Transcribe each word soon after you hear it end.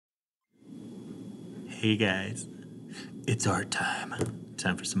Hey guys, it's art time.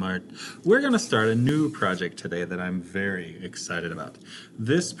 Time for some art. We're going to start a new project today that I'm very excited about.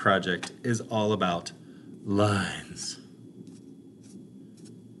 This project is all about lines.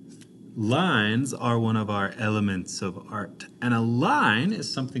 Lines are one of our elements of art, and a line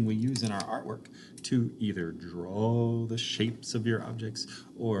is something we use in our artwork to either draw the shapes of your objects,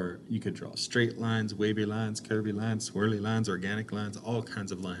 or you could draw straight lines, wavy lines, curvy lines, swirly lines, organic lines, all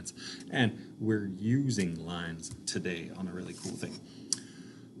kinds of lines. And we're using lines today on a really cool thing.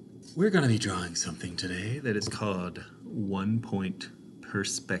 We're going to be drawing something today that is called one-point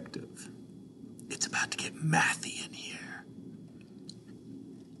perspective. It's about to get mathy in here.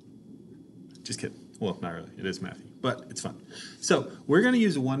 Just kidding. Well, not really. It is mathy, but it's fun. So we're going to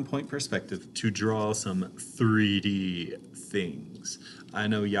use a one-point perspective to draw some 3D things. I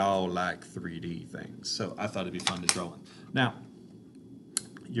know y'all like 3D things, so I thought it'd be fun to draw one. Now,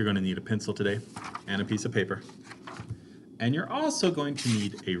 you're going to need a pencil today and a piece of paper. And you're also going to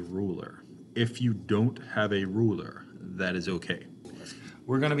need a ruler. If you don't have a ruler, that is okay.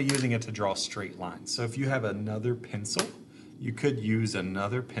 We're going to be using it to draw straight lines. So if you have another pencil, you could use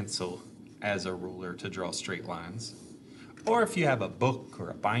another pencil as a ruler to draw straight lines. Or if you have a book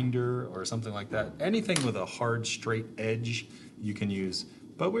or a binder or something like that, anything with a hard straight edge you can use,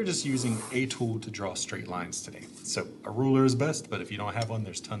 but we're just using a tool to draw straight lines today. So a ruler is best, but if you don't have one,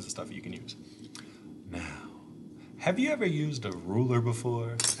 there's tons of stuff you can use. Now, have you ever used a ruler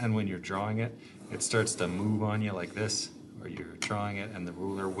before, and when you're drawing it, it starts to move on you like this, or you're drawing it and the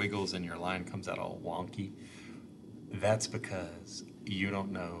ruler wiggles and your line comes out all wonky? That's because you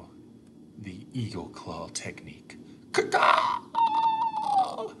don't know the eagle claw technique.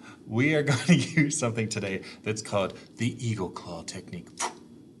 We are going to use something today that's called the eagle claw technique.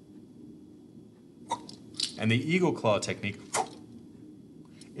 And the eagle claw technique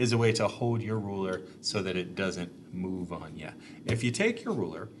is a way to hold your ruler so that it doesn't move on you. If you take your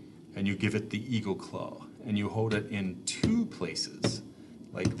ruler and you give it the eagle claw and you hold it in two places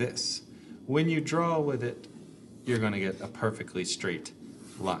like this, when you draw with it, you're going to get a perfectly straight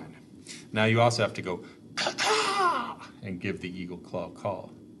line. Now you also have to go and give the eagle claw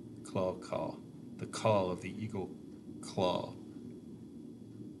call. The call of the eagle claw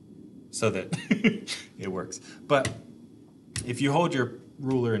so that it works. But if you hold your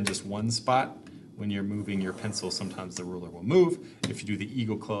ruler in just one spot, when you're moving your pencil, sometimes the ruler will move. If you do the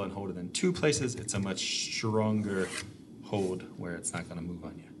eagle claw and hold it in two places, it's a much stronger hold where it's not going to move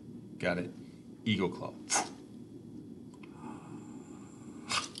on you. Got it? Eagle claw.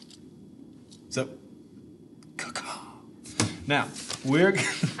 So, now, we're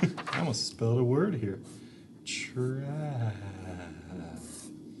I almost spelled a word here. Travis.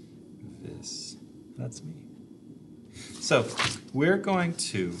 That's me. So, we're going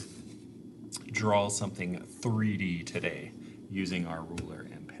to draw something 3D today using our ruler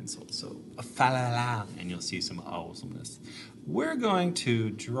and pencil. So, and you'll see some awesomeness. We're going to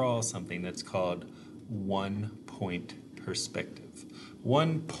draw something that's called one-point perspective.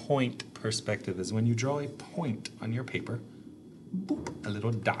 One-point perspective is when you draw a point on your paper, boop, a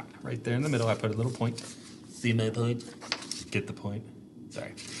little dot right there in the middle. I put a little point. See my point? Get the point?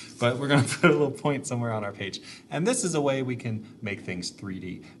 Sorry. But we're going to put a little point somewhere on our page. And this is a way we can make things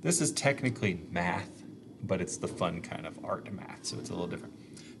 3D. This is technically math, but it's the fun kind of art math, so it's a little different.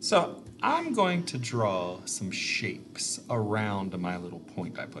 So I'm going to draw some shapes around my little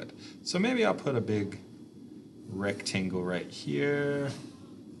point I put. So maybe I'll put a big rectangle right here.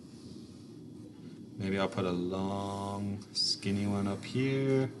 Maybe I'll put a long, skinny one up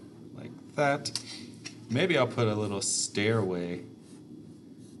here, like that. Maybe I'll put a little stairway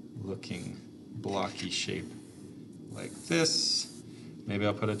looking blocky shape like this. Maybe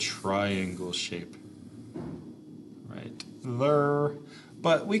I'll put a triangle shape right there.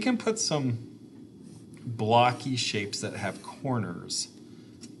 But we can put some blocky shapes that have corners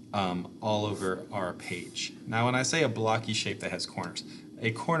all over our page. Now when I say a blocky shape that has corners, a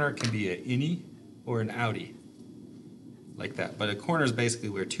corner can be an innie or an outie, like that. But a corner is basically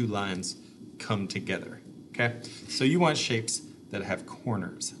where two lines come together, okay? So you want shapes that have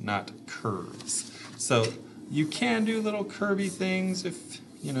corners, not curves. So you can do little curvy things if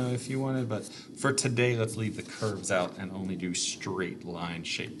you wanted, but for today, let's leave the curves out and only do straight line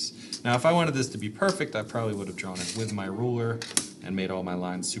shapes. Now, if I wanted this to be perfect, I probably would have drawn it with my ruler and made all my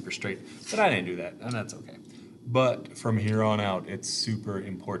lines super straight, but I didn't do that, and that's okay. But from here on out, it's super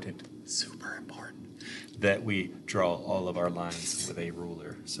important that we draw all of our lines with a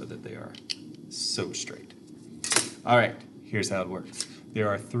ruler so that they are so straight. All right, here's how it works. There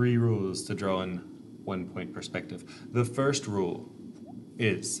are 3 rules to draw in one-point perspective. The first rule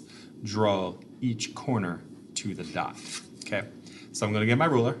is draw each corner to the dot, okay? So I'm gonna get my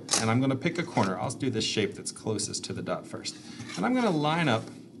ruler and I'm gonna pick a corner. I'll do the shape that's closest to the dot first. And I'm gonna line up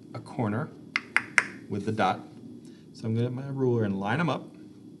a corner with the dot. So I'm gonna get my ruler and line them up.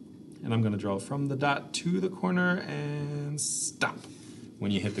 And I'm gonna draw from the dot to the corner and stop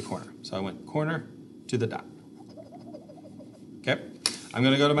when you hit the corner. So I went corner to the dot. Okay, I'm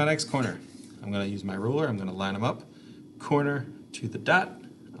gonna go to my next corner. I'm gonna use my ruler, I'm gonna line them up. Corner to the dot,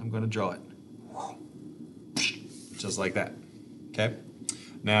 I'm gonna draw it. Just like that, okay?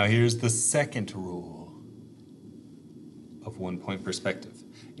 Now here's the second rule of 1-point perspective.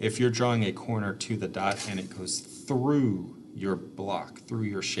 If you're drawing a corner to the dot and it goes through your block, through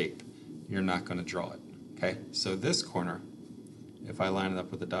your shape, you're not gonna draw it, okay? So this corner, if I line it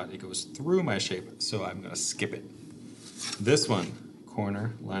up with the dot, it goes through my shape, so I'm gonna skip it. This one,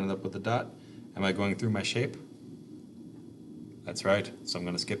 corner, line it up with the dot, am I going through my shape? That's right, so I'm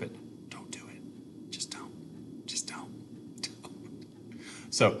gonna skip it. Don't do it, just don't, just don't.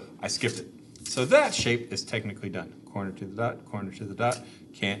 So I skipped it. So that shape is technically done. Corner to the dot,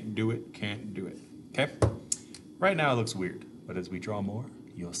 can't do it, can't do it, okay? Right now it looks weird, but as we draw more,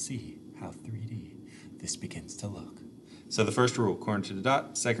 you'll see how 3D this begins to look. So the first rule, corner to the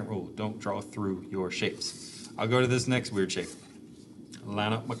dot. Second rule, don't draw through your shapes. I'll go to this next weird shape.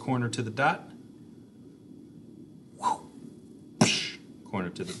 Line up my corner to the dot. Corner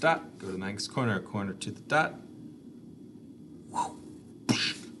to the dot. Go to the next corner, corner to the dot.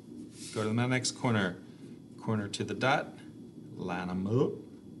 Go to my next corner, corner to the dot. Line them up.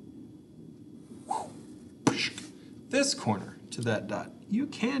 This corner to that dot. You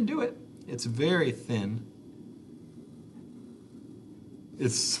can do it. It's very thin.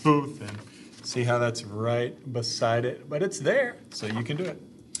 It's so thin. See how that's right beside it? But it's there, so you can do it.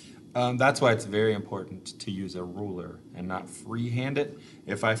 That's why it's very important to use a ruler and not freehand it.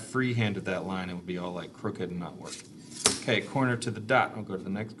 If I freehanded that line, it would be all like crooked and not work. Okay, corner to the dot. I'll go to the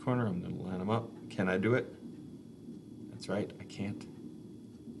next corner. I'm going to line them up. Can I do it? That's right, I can't.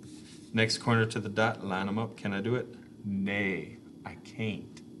 Next corner to the dot, line them up. Can I do it? Nay, I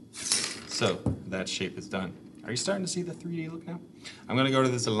can't. So that shape is done. Are you starting to see the 3D look now? I'm going to go to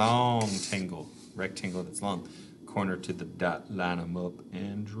this long rectangle that's long. Corner to the dot, line them up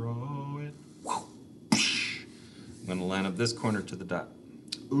and draw it. I'm going to line up this corner to the dot.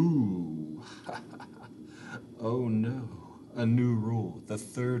 Ooh. Oh no. A new rule, the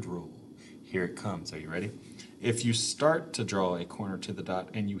third rule. Here it comes. Are you ready? If you start to draw a corner to the dot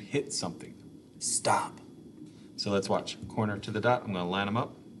and you hit something, stop. So let's watch. Corner to the dot, I'm going to line them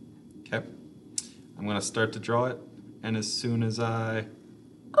up. Okay. I'm going to start to draw it, and as soon as I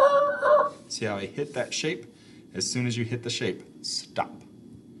see how I hit that shape, as soon as you hit the shape, stop.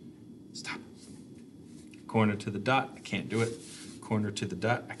 Stop. Corner to the dot, I can't do it. Corner to the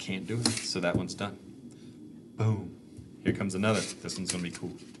dot, I can't do it. So that one's done. Boom. Here comes another. This one's going to be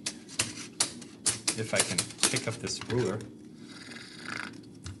cool. If I can pick up this ruler,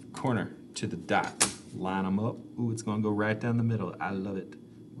 corner to the dot, line them up. Ooh, it's going to go right down the middle. I love it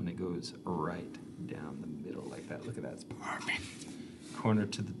when it goes right down the middle like that. Look at that. It's perfect. Corner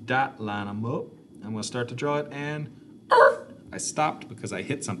to the dot, line them up. I'm going to start to draw it, and I stopped because I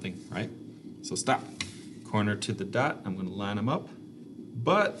hit something, right? So stop. Corner to the dot, I'm going to line them up,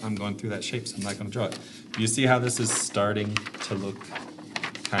 but I'm going through that shape, so I'm not going to draw it. Do you see how this is starting to look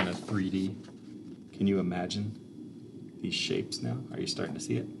kind of 3D? Can you imagine these shapes now? Are you starting to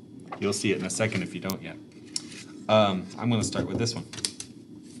see it? You'll see it in a second if you don't yet. I'm going to start with this one.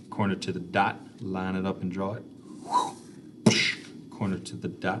 Corner to the dot, line it up and draw it. Corner to the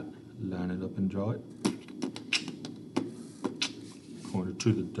dot, line it up and draw it. Corner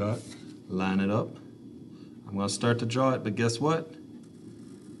to the dot, line it up. I'm going to start to draw it, but guess what?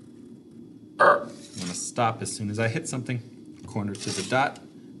 I'm going to stop as soon as I hit something. Corner to the dot,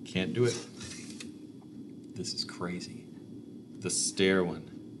 can't do it. This is crazy. The stair one,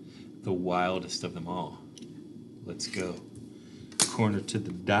 the wildest of them all. Let's go. Corner to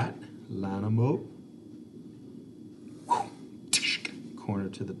the dot, line them up. Corner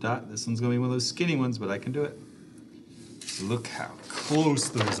to the dot. This one's going to be one of those skinny ones, but I can do it. Look how close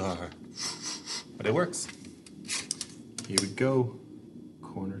those are. But it works. Here we go.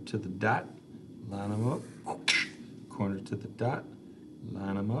 Corner to the dot, line them up. Corner to the dot,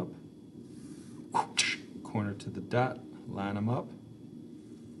 line them up. Corner to the dot, line them up.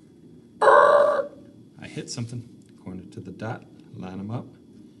 I hit something. Corner to the dot, line them up.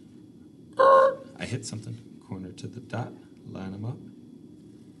 I hit something. Corner to the dot, line them up.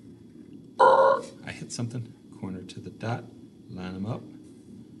 I hit something. Corner to the dot, line them up.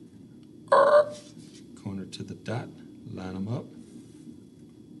 Corner to the dot, line them up.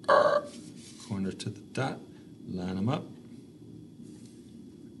 corner to the dot, line them up.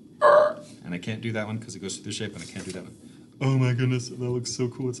 And I can't do that one because it goes through the shape, and I can't do that one. Oh my goodness, that looks so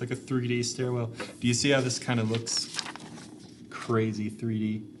cool. It's like a 3D stairwell. Do you see how this kind of looks crazy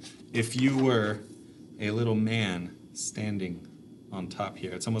 3D? If you were a little man standing on top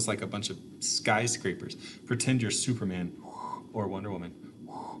here, it's almost like a bunch of skyscrapers. Pretend you're Superman or Wonder Woman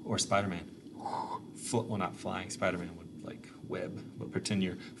or Spider-Man. Well, not flying. Spider-Man would like web, but pretend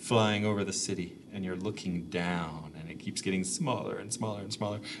you're flying over the city and you're looking down, and it keeps getting smaller and smaller and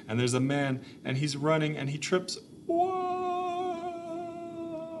smaller. And there's a man, and he's running, and he trips. Whoa!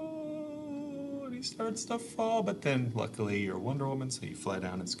 And he starts to fall, but then luckily you're Wonder Woman, so you fly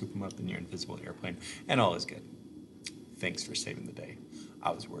down and scoop him up in your invisible airplane, and all is good. Thanks for saving the day.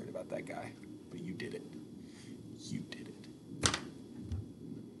 I was worried about that guy, but you did it. You did it.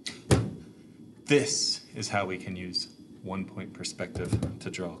 This is how we can use 1-point perspective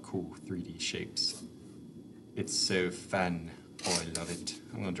to draw cool 3D shapes. It's so fun. Oh, I love it.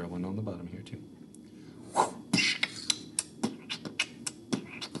 I'm going to draw one on the bottom here too.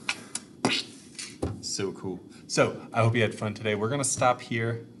 So cool. So I hope you had fun today. We're going to stop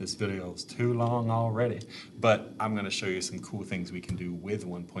here. This video is too long already, but I'm going to show you some cool things we can do with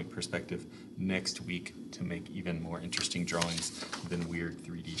 1-point perspective next week to make even more interesting drawings than weird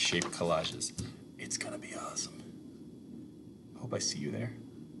 3D shape collages. It's going to be awesome. I hope I see you there.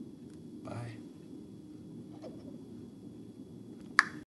 Bye.